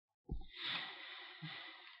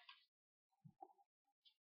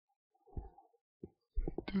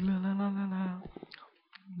Do la la la la la.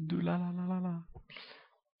 Do la la la la la.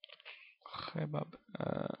 Kebab.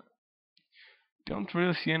 Don't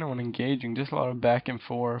really see anyone engaging. Just a lot of back and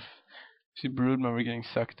forth. See Broodmother getting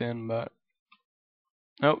sucked in, but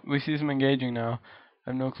oh, we see some engaging now.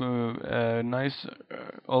 I have no clue. Nice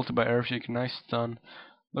ulti by Earthshake. Nice stun.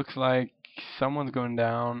 Looks like someone's going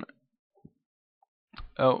down.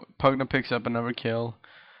 Oh, Pugna picks up another kill.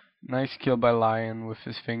 Nice kill by Lion with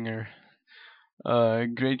his finger.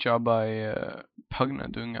 Great job by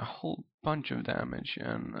Pugna doing a whole bunch of damage,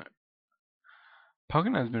 and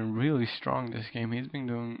Pugna has been really strong this game. He's been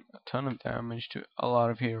doing a ton of damage to a lot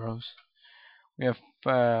of heroes. We have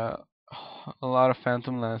a lot of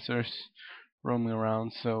Phantom Lancers roaming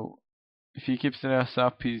around, so if he keeps this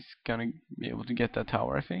up, he's gonna be able to get that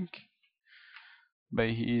tower, I think. But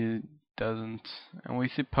he doesn't, and we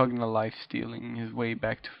see Pugna life stealing his way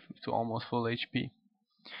back to almost full HP.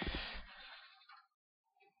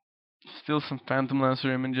 Still some Phantom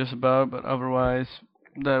Lancer images about, but otherwise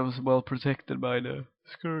that was well protected by the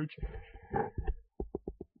Scourge.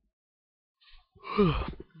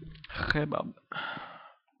 Kebab.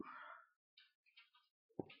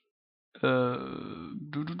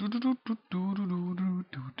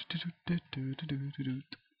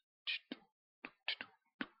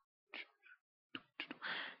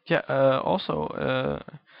 Yeah, also,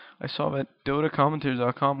 I saw that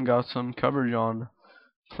DotaCommentary.com got some coverage on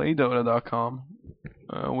PlayDota.com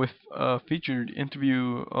with a featured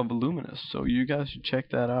interview of Luminous, so you guys should check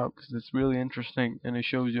that out because it's really interesting and it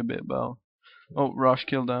shows you a bit about. Oh, Rosh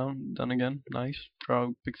kill done again, nice.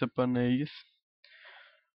 Drow picks up an ace.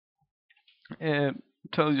 It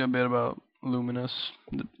tells you a bit about Luminous,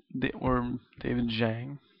 or David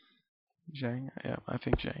Zhang. Yeah, I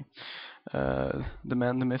think Zhang. The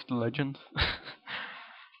man, the myth, the legend.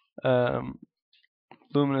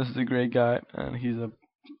 Luminous is a great guy, and he's an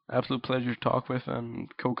absolute pleasure to talk with and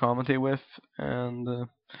co-commentate with, and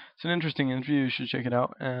it's an interesting interview. You should check it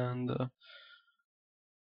out, and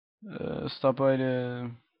stop by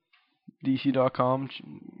the DC.com,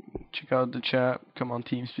 check out the chat, come on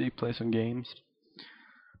TeamSpeak, play some games,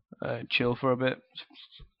 chill for a bit.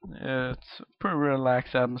 It's a pretty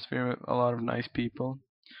relaxed atmosphere with a lot of nice people,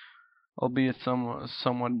 albeit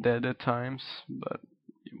somewhat dead at times, but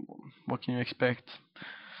what can you expect?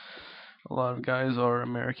 A lot of guys are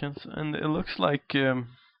Americans, and it looks like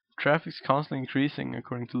traffic's constantly increasing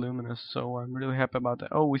according to Luminous, so I'm really happy about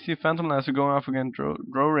that. Oh, we see Phantom Lancer going off against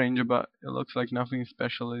Drow Ranger, but it looks like nothing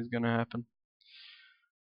special is gonna happen.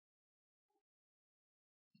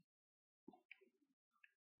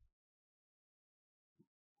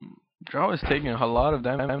 Drow is taking a lot of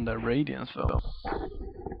damage from that Radiance though.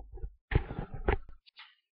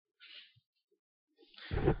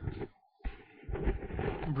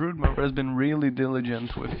 Broodmother has been really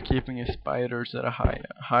diligent with keeping his spiders at a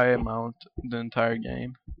high amount the entire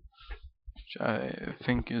game, which I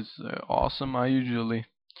think is awesome. I'm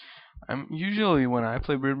usually when I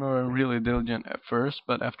play Broodmother, I'm really diligent at first,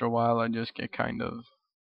 but after a while I just get kind of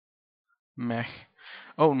meh.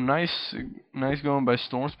 Oh, nice going by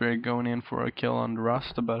Storm Spirit, going in for a kill on the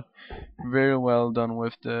Rhasta, but very well done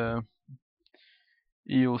with the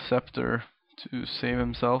Eel Scepter to save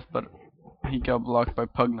himself, but he got blocked by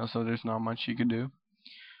Pugna, so there's not much he could do.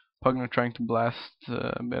 Pugna trying to blast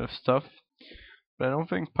a bit of stuff, but I don't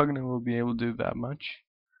think Pugna will be able to do that much.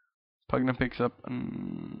 Pugna picks up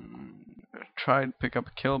tried to pick up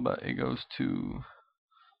a kill, but it goes to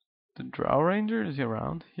the Drow Ranger. Is he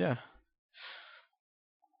around? Yeah.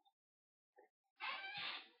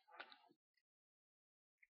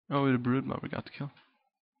 Oh, the Broodmother got the kill.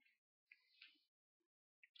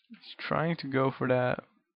 He's trying to go for the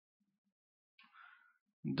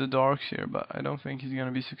darks here, but I don't think he's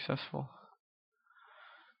gonna be successful.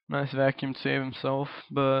 Nice vacuum to save himself,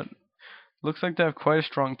 but looks like they have quite a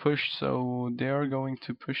strong push, so they are going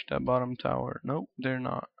to push that bottom tower. Nope, they're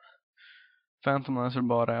not. Phantom Lancer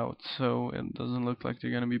bought out, so it doesn't look like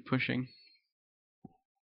they're gonna be pushing.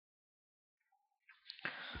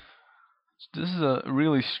 This is a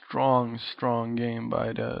really strong game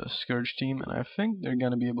by the Scourge team, and I think they're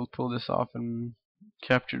gonna be able to pull this off and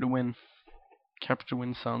capture the win. Capture the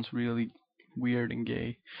win sounds really weird and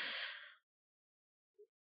gay.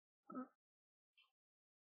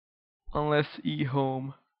 Unless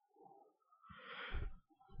EHOME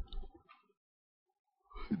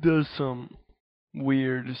does some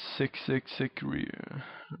weird 666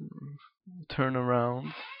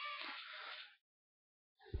 turnaround.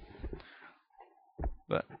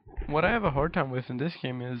 But what I have a hard time with in this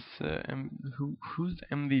game is who's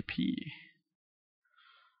MVP?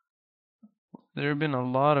 there have been a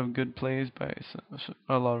lot of good plays by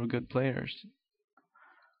a lot of good players.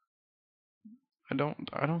 I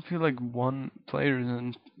don't feel like one player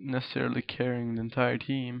isn't necessarily carrying the entire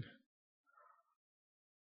team.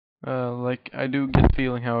 Like I do get the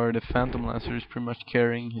feeling, however, the Phantom Lancer is pretty much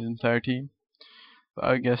carrying his entire team. But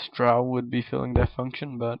I guess Drow would be filling that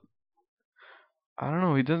function, but I don't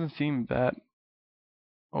know, he doesn't seem that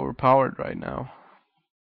overpowered right now.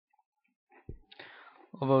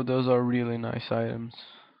 Although those are really nice items.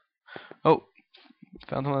 Oh,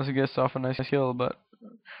 Phantom Lancer gets off a nice kill, but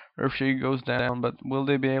Earthshake goes down, but will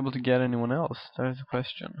they be able to get anyone else? That is the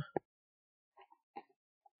question.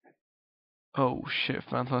 Oh shit,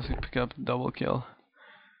 Phantom Lancer pick up a double kill.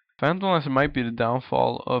 Phantom Lancer might be the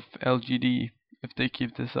downfall of LGD if they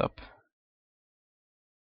keep this up.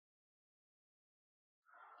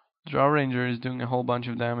 Drow Ranger is doing a whole bunch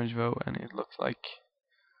of damage though, and it looks like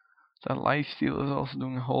that lifesteal is also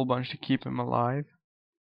doing a whole bunch to keep him alive.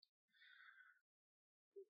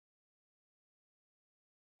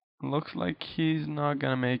 Looks like he's not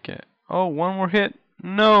gonna make it. Oh, one more hit.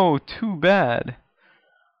 No, too bad.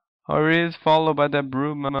 Or he is followed by that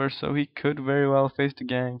Broodmother, so he could very well face the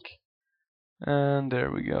gank. And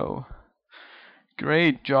there we go.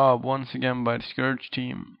 Great job once again by the Scourge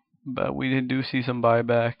team, but we do see some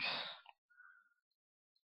buybacks.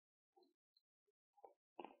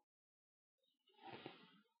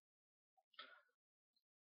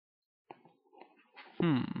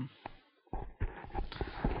 I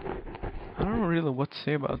don't know really what to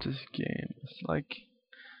say about this game. It's like,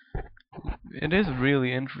 it is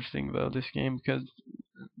really interesting though, this game, because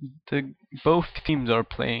both teams are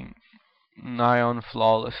playing nigh on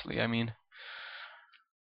flawlessly. I mean,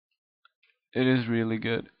 it is really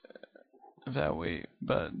good that way,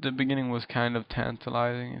 but the beginning was kind of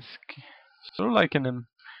tantalizing. It's sort of like an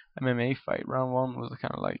MMA fight. Round 1 was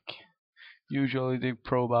kind of like, usually they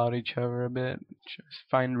probe out each other a bit, just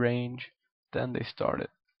find range, then they start it.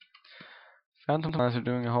 Phantom Lancer are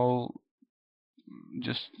doing a whole,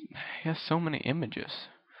 he has so many images.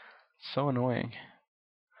 So annoying.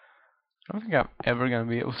 I don't think I'm ever gonna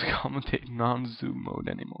be able to commentate non-zoom mode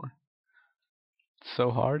anymore. It's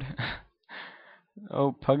so hard.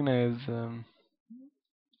 Oh, Pugna is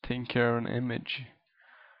taking care of an image.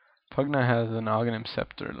 Pugna has an Aghanim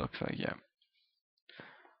Scepter, it looks like, yeah.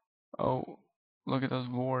 Oh, look at those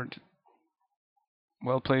wards.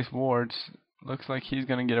 Well-placed wards. Looks like he's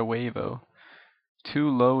gonna get away though. 2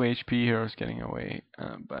 low HP heroes getting away,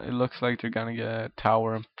 but it looks like they're gonna get a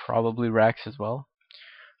tower and probably Rax as well.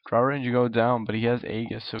 Drow Ranger go down, but he has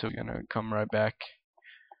Aegis, so he's gonna come right back.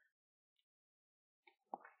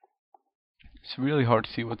 It's really hard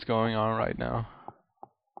to see what's going on right now.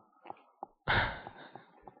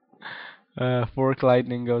 Fork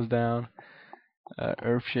Lightning goes down.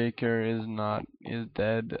 Earthshaker is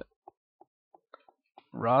dead.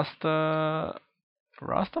 Rhasta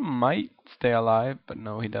might stay alive, but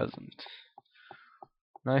no, he doesn't.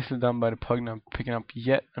 Nicely done by the Pugna, picking up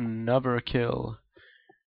yet another kill.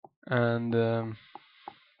 And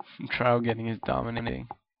Drow getting his dominating.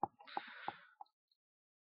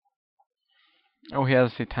 Oh, he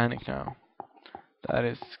has a Satanic now. That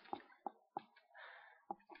is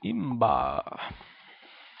Imba.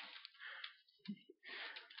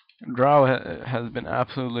 Drow has been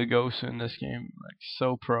absolutely ghosted in this game, like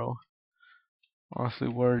so pro. Honestly,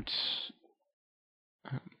 words.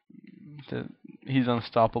 He's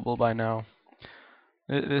unstoppable by now.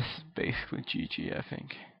 This is basically GG, I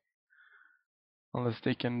think. Unless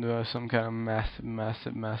they can do some kind of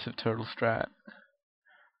massive turtle strat.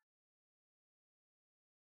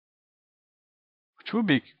 Which would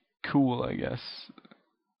be cool, I guess.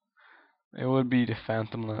 It would be the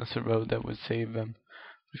Phantom Lancer though that would save them.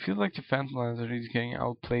 I feel like the Phantom Lancer is getting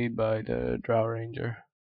outplayed by the Drow Ranger.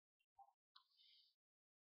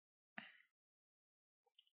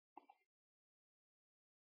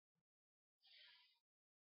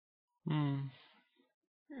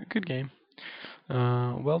 Good game.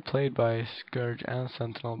 Well played by Scourge and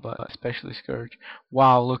Sentinel, but especially Scourge.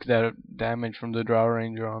 Wow, look at that damage from the Drow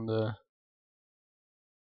Ranger on the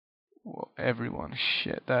everyone.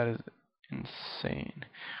 Shit, that is insane.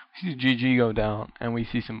 We see GG go down, and we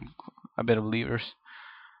see a bit of levers.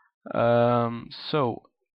 So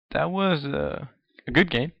that was a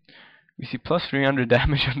good game. We see plus 300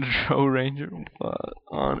 damage on the Drow Ranger. What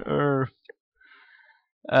on earth?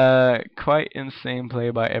 Quite insane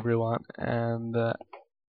play by everyone, and a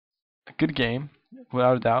good game,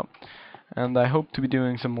 without a doubt. And I hope to be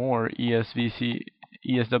doing some more ESWC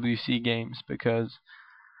games, because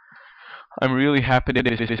I'm really happy that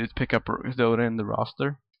they did pick up Dota in the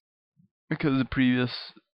roster, because the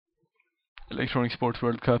previous Electronic Sports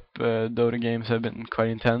World Cup Dota games have been quite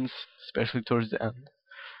intense, especially towards the end.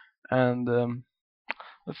 And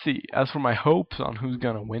let's see. As for my hopes on who's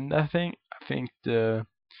gonna win that thing, I think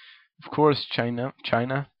of course China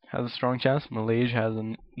has a strong chance. Malaysia has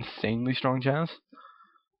an insanely strong chance.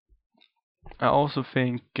 I also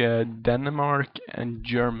think Denmark and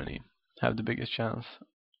Germany have the biggest chance.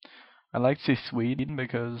 I like to say Sweden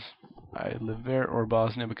because I live there, or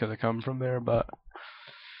Bosnia because I come from there, but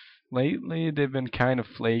lately they've been kind of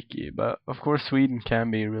flaky. But of course Sweden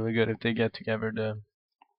can be really good if they get together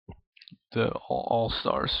the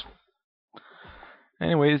all-stars.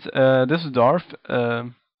 Anyways, this is Darth.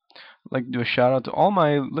 I'd like to do a shout out to all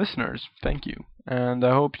my listeners. Thank you, and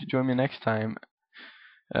I hope you join me next time.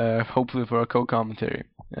 Hopefully for a co-commentary.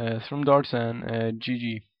 It's from Darth and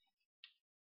GG.